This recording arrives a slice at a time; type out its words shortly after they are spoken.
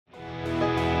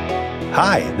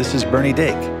Hi, this is Bernie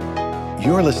Dake.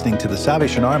 You're listening to the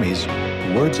Salvation Army's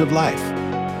Words of Life.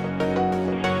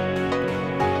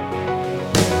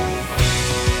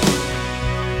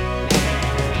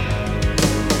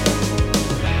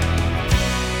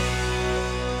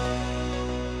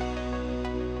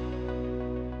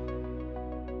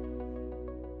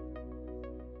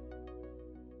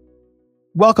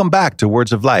 Welcome back to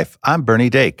Words of Life. I'm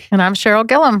Bernie Dake. And I'm Cheryl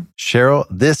Gillum. Cheryl,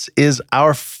 this is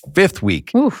our fifth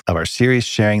week Oof. of our series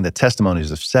sharing the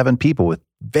testimonies of 7 people with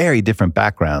very different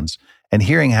backgrounds and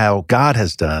hearing how God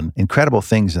has done incredible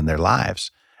things in their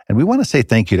lives. And we want to say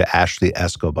thank you to Ashley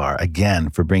Escobar again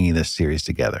for bringing this series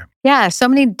together. Yeah, so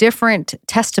many different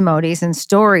testimonies and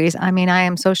stories. I mean, I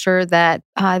am so sure that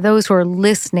those who are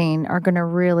listening are going to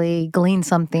really glean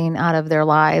something out of their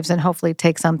lives and hopefully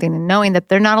take something and knowing that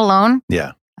they're not alone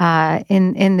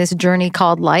in this journey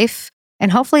called life. And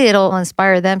hopefully it'll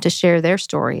inspire them to share their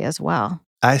story as well.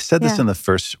 I said this in the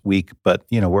first week, but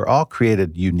we're all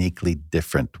created uniquely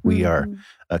different. We are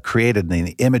created in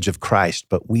the image of Christ,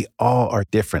 but we all are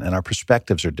different and our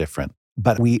perspectives are different.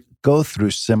 But we go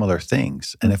through similar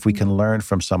things. And if we can learn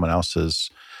from someone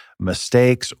else's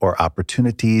mistakes or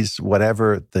opportunities,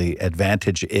 whatever the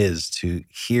advantage is to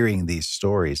hearing these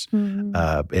stories,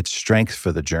 it's strength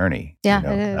for the journey. Yeah,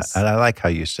 it is. And I like how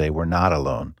you say we're not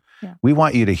alone. Yeah. We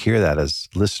want you to hear that as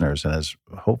listeners and as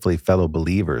hopefully fellow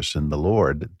believers in the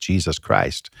Lord, Jesus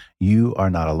Christ. You are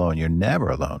not alone. You're never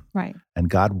alone. Right. And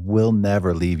God will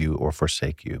never leave you or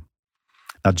forsake you.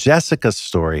 Now, Gessica's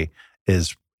story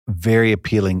is very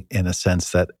appealing in a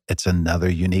sense that it's another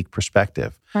unique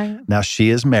perspective. Right. Now, she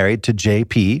is married to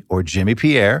JP or Jimmy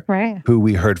Pierre, who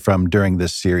we heard from during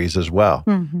this series as well.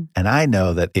 And I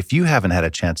know that if you haven't had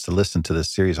a chance to listen to this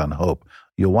series on hope,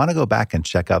 you'll want to go back and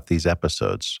check out these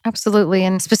episodes. Absolutely.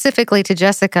 And specifically to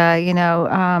Gessica,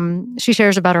 she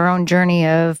shares about her own journey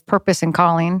of purpose and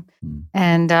calling.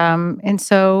 And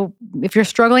so if you're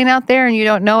struggling out there and you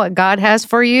don't know what God has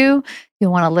for you,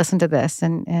 you'll want to listen to this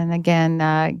and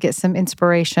again, get some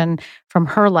inspiration from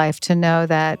her life to know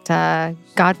that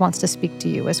God wants to speak to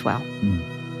you as well.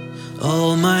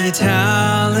 All my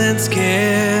talents,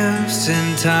 gifts,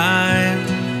 and time,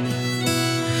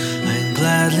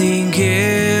 gladly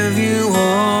give you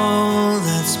all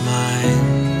that's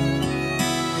mine,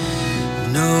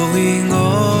 knowing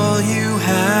all you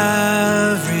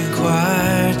have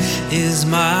required is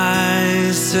my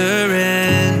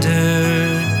surrender.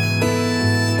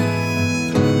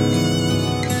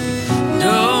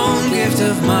 No gift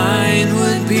of mine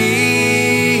would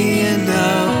be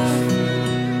enough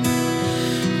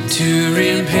to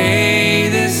repay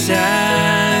this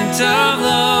act of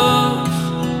love.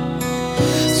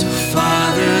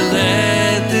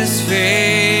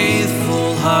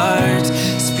 Faithful heart,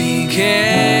 speak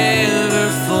ever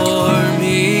for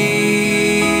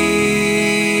me.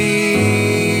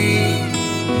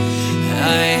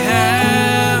 I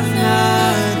have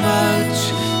not much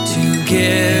to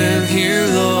give you,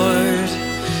 Lord,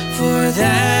 for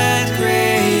that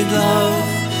great love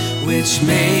which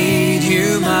made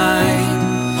you mine.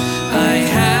 I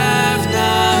have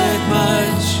not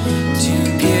much to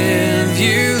give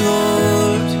you,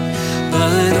 Lord,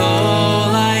 but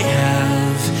all I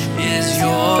have is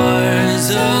yours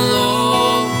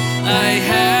alone. I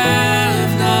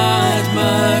have not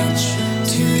much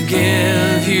to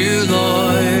give you,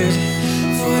 Lord,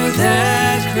 for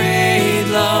that great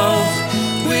love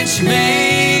which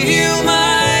made you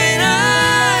mine.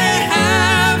 I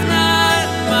have not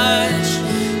much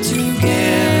to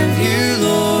give you,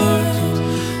 Lord,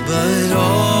 but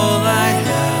all I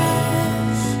have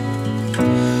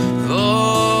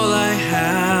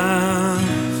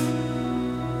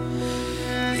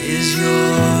is yours.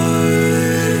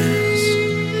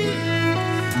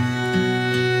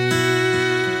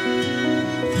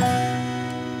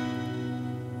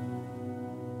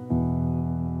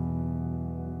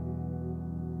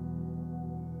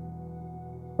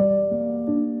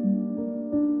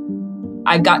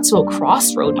 I got to a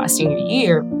crossroad my senior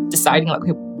year, deciding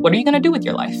what are you going to do with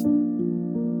your life?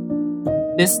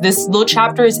 This little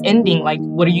chapter is ending.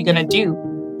 What are you going to do?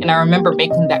 And I remember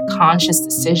making that conscious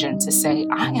decision to say,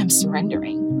 I am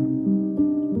surrendering.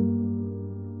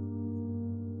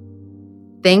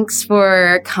 Thanks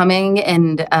for coming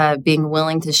and being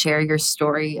willing to share your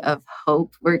story of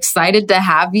hope. We're excited to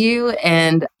have you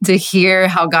and to hear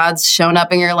how God's shown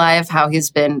up in your life, how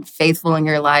he's been faithful in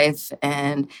your life.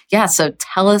 And so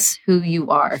tell us who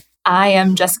you are. I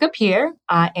am Gessica Pierre.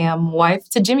 I am wife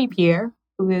to Jimmy Pierre,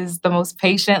 who is the most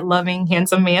patient, loving,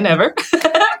 handsome man ever.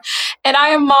 And I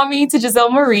am mommy to Giselle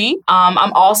Marie.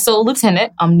 I'm also a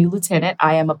lieutenant. I'm new lieutenant.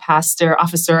 I am a pastor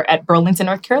officer at Burlington,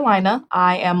 North Carolina.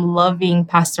 I am loving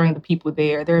pastoring the people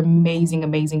there. They're amazing,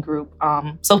 amazing group.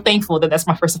 So thankful that that's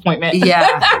my first appointment.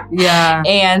 Yeah, yeah.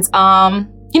 And,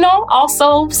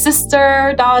 also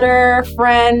sister, daughter,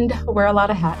 friend, wear a lot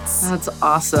of hats. That's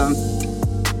awesome.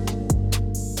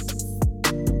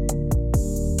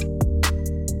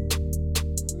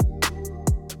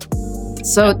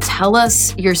 So tell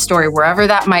us your story, wherever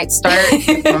that might start,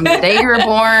 from the day you were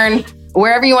born,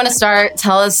 wherever you want to start,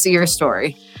 tell us your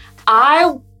story.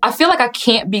 I feel like I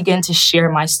can't begin to share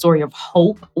my story of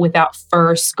hope without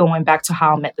first going back to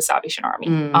how I met the Salvation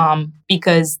Army.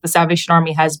 Because the Salvation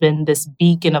Army has been this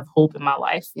beacon of hope in my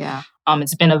life. Yeah.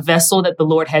 It's been a vessel that the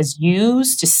Lord has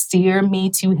used to steer me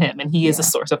to Him, and He is a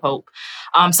source of hope.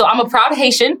 So I'm a proud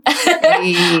Haitian.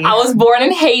 I was born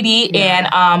in Haiti, and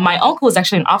my uncle was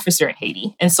actually an officer in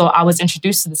Haiti. And so I was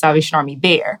introduced to the Salvation Army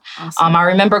there. Awesome. I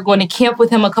remember going to camp with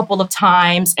him a couple of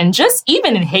times, and just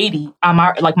even in Haiti,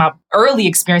 my early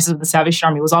experiences with the Salvation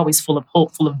Army was always full of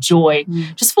hope, full of joy,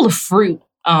 just full of fruit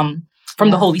from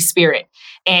the Holy Spirit.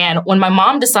 And when my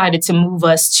mom decided to move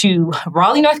us to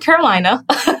Raleigh, North Carolina,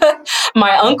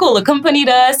 my uncle accompanied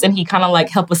us and he kind of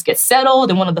helped us get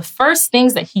settled. And one of the first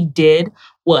things that he did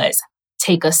was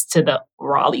take us to the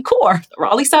Raleigh Corps, the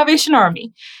Raleigh Salvation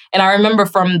Army. And I remember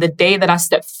from the day that I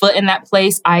stepped foot in that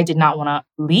place, I did not want to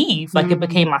leave. It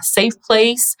became my safe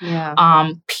place.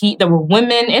 Yeah. There were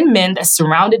women and men that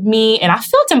surrounded me, and I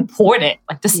felt important,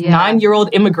 like this 9-year-old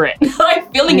immigrant,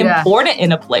 feeling important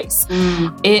in a place.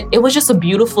 It was just a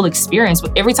beautiful experience.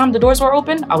 Every time the doors were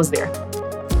open, I was there.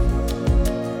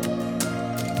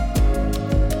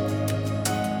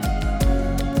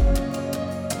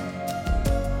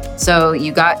 So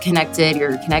you got connected,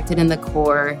 you're connected in the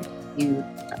Corps, you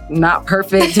not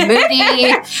perfect, moody,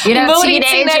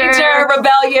 teenager,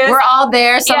 rebellious. We're all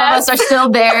there. Some of us are still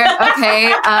there.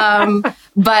 Okay.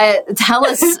 But tell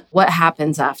us what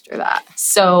happens after that.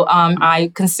 So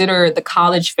I consider the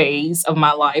college phase of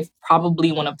my life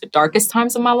probably one of the darkest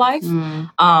times of my life.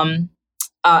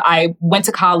 I went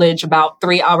to college about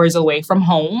 3 hours away from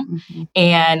home.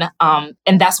 And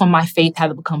that's when my faith had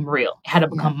to become real. It had to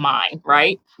become mine,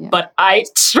 right? Yeah. But I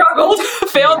struggled,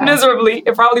 failed miserably.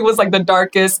 It probably was the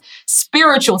darkest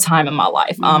spiritual time in my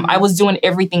life. I was doing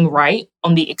everything right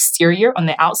on the exterior, on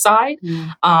the outside.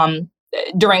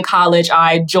 During college,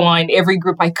 I joined every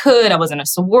group I could. I was in a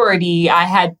sorority. I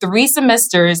had 3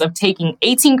 semesters of taking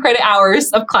 18 credit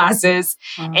hours of classes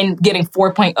and getting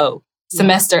 4.0.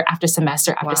 Semester after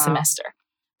semester after semester.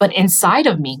 But inside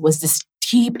of me was this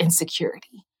deep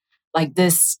insecurity,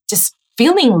 this just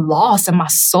feeling lost, and my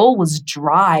soul was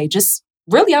dry, just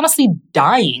really honestly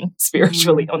dying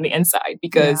spiritually on the inside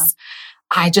because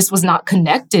I just was not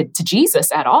connected to Jesus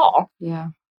at all. Yeah.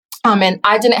 And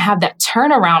I didn't have that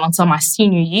turnaround until my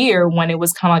senior year when it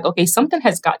was kind of okay, something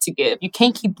has got to give. You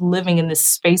can't keep living in this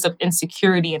space of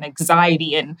insecurity and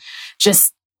anxiety and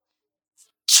just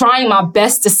trying my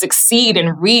best to succeed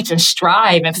and reach and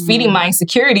strive and feeding my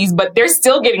insecurities, but they're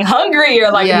still getting hungrier.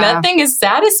 Nothing is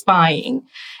satisfying.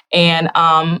 And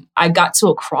I got to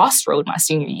a crossroad my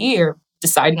senior year,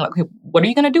 deciding okay, what are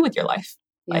you going to do with your life?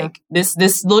 Yeah. This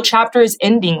little chapter is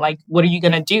ending. What are you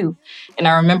going to do? And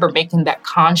I remember making that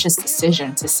conscious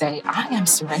decision to say, I am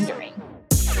surrendering.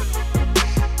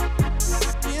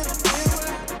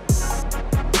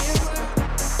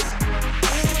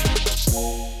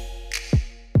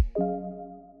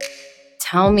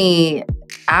 Tell me,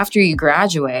 after you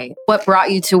graduate, what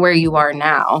brought you to where you are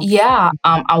now? Yeah,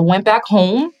 I went back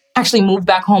home, actually moved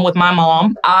back home with my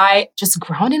mom. I just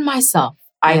grounded myself.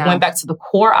 I went back to the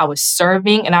Corps. I was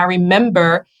serving. And I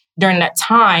remember during that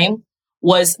time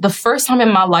was the first time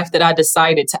in my life that I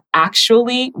decided to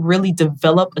actually really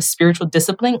develop a spiritual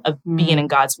discipline of being in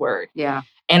God's word. Yeah.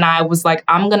 And I was like,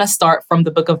 I'm going to start from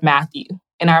the book of Matthew.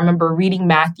 And I remember reading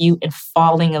Matthew and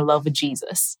falling in love with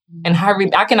Jesus. And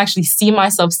I can actually see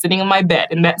myself sitting in my bed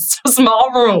in that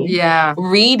small room,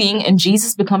 reading, and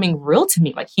Jesus becoming real to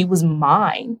me, he was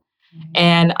mine.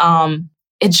 And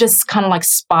it just kind of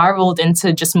spiraled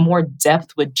into just more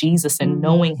depth with Jesus and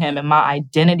knowing him, and my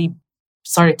identity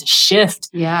started to shift.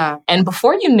 Yeah. And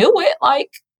before you knew it,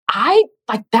 I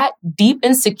that deep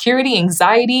insecurity,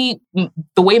 anxiety,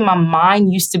 the way my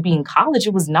mind used to be in college,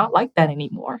 it was not like that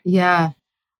anymore. Yeah.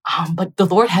 But the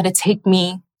Lord had to take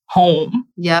me home.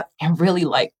 Yep. And really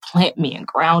plant me and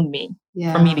ground me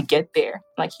for me to get there.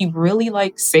 He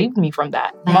really saved me from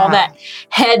that, from all that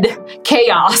head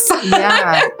chaos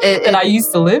that I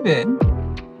used to live in.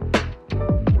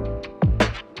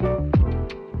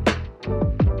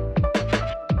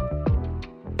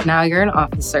 Now you're an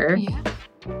officer. Yeah.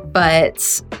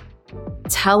 But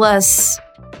tell us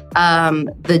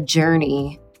the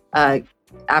journey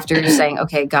after saying,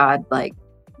 okay, God, like,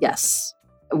 yes.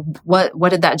 What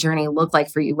did that journey look like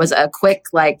for you? Was it a quick,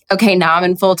 like, okay, now I'm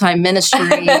in full-time ministry?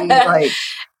 Like,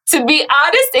 to be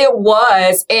honest, it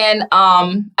was. And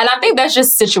I think that's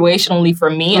just situationally for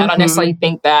me. I don't necessarily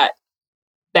think that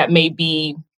may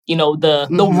be, the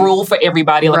rule for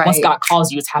everybody. Like once God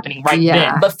calls you, it's happening right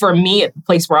then. But for me, at the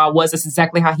place where I was, that's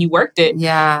exactly how he worked it.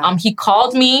 Yeah. He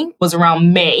called me, was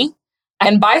around May.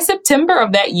 And by September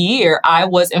of that year, I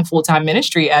was in full-time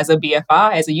ministry as a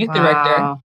BFI, as a youth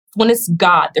director. When it's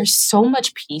God, there's so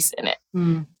much peace in it.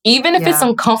 Even if it's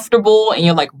uncomfortable and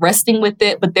you're like resting with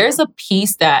it, but there's a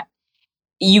peace that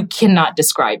you cannot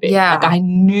describe it. Yeah. Like I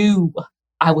knew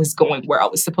I was going where I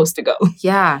was supposed to go.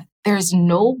 Yeah. There's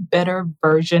no better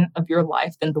version of your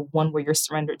life than the one where you're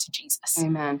surrendered to Jesus.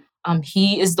 Amen.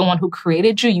 He is the one who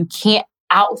created you. You can't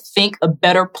outthink a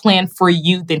better plan for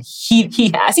you than he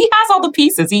has. He has all the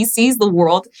pieces. He sees the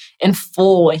world in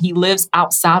full and he lives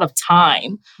outside of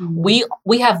time. We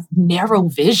have narrow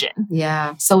vision.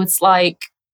 Yeah. So it's like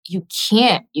you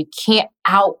can't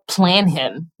outplan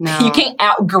him. No. You can't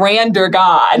outgrander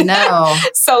God. No.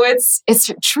 So it's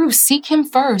true. Seek him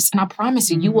first. And I promise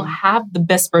you, you will have the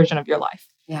best version of your life.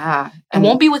 Yeah. It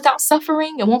won't be without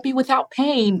suffering. It won't be without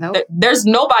pain. Nope. There's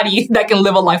nobody that can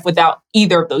live a life without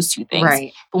either of those two things.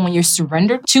 Right. But when you're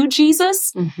surrendered to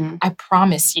Jesus, I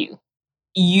promise you,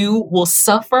 you will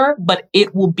suffer, but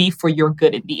it will be for your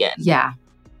good in the end. Yeah.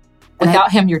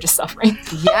 Without him, you're just suffering.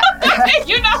 Yeah.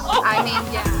 I mean,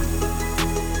 yeah.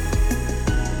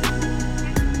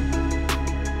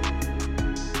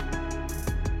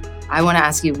 I want to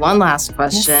ask you one last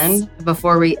question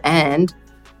before we end.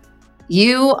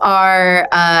 You are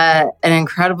an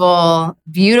incredible,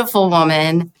 beautiful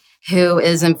woman who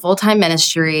is in full-time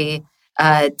ministry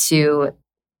to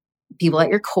people at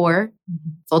your core,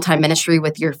 full-time ministry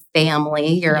with your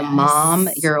family. You're a mom,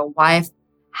 you're a wife.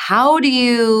 How do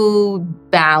you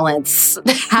balance?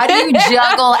 How do you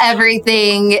juggle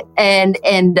everything and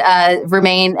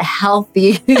remain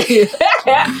healthy?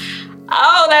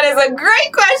 Oh, that is a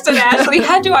great question, Ashley.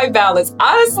 How do I balance?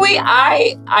 Honestly,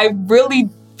 I really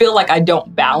feel like I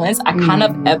don't balance. I kind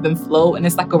of ebb and flow, and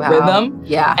it's like a rhythm.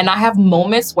 Yeah. And I have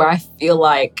moments where I feel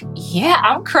like,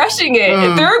 I'm crushing it.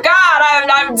 Through God,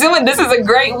 I'm doing, this is a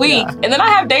great week. Yeah. And then I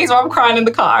have days where I'm crying in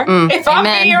the car. If I'm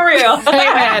being real.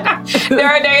 Amen. There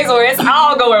are days where it's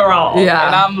all going wrong. Yeah.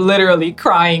 And I'm literally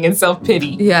crying in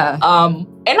self-pity. Yeah. And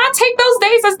I take those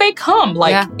days as they come.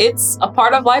 Like, it's a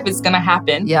part of life. It's going to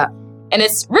happen. Yeah. And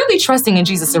it's really trusting in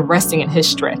Jesus and resting in his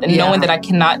strength and knowing that I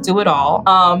cannot do it all.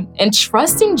 And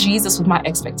trusting Jesus with my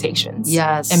expectations.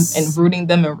 Yes. And rooting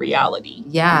them in reality.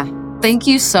 Yeah. Thank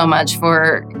you so much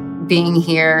for being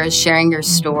here, sharing your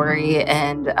story.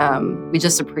 And we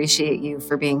just appreciate you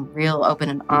for being real, open,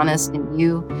 and honest in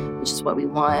you, which is what we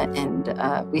want. And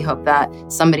we hope that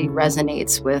somebody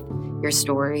resonates with your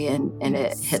story and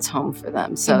it hits home for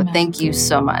them. So thank you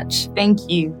so much. Thank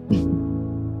you.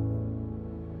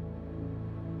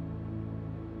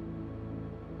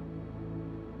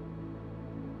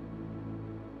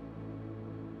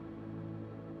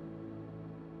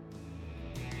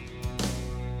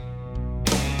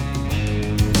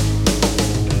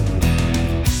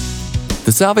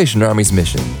 The Salvation Army's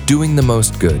mission, doing the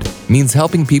most good, means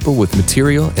helping people with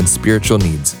material and spiritual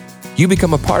needs. You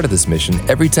become a part of this mission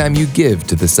every time you give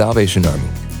to the Salvation Army.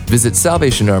 Visit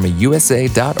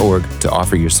salvationarmyusa.org to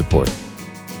offer your support.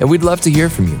 And we'd love to hear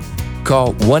from you.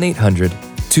 Call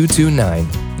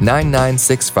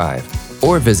 1-800-229-9965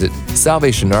 or visit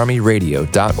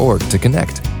salvationarmyradio.org to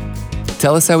connect.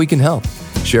 Tell us how we can help.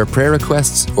 Share prayer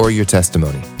requests or your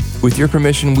testimony. With your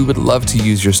permission, we would love to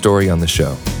use your story on the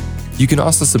show. You can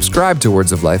also subscribe to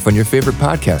Words of Life on your favorite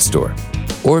podcast store,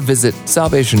 or visit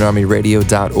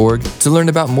salvationarmyradio.org to learn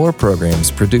about more programs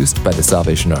produced by the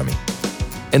Salvation Army.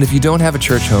 And if you don't have a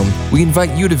church home, we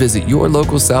invite you to visit your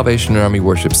local Salvation Army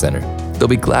Worship Center. They'll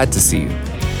be glad to see you.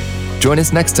 Join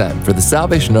us next time for the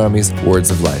Salvation Army's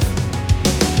Words of Life.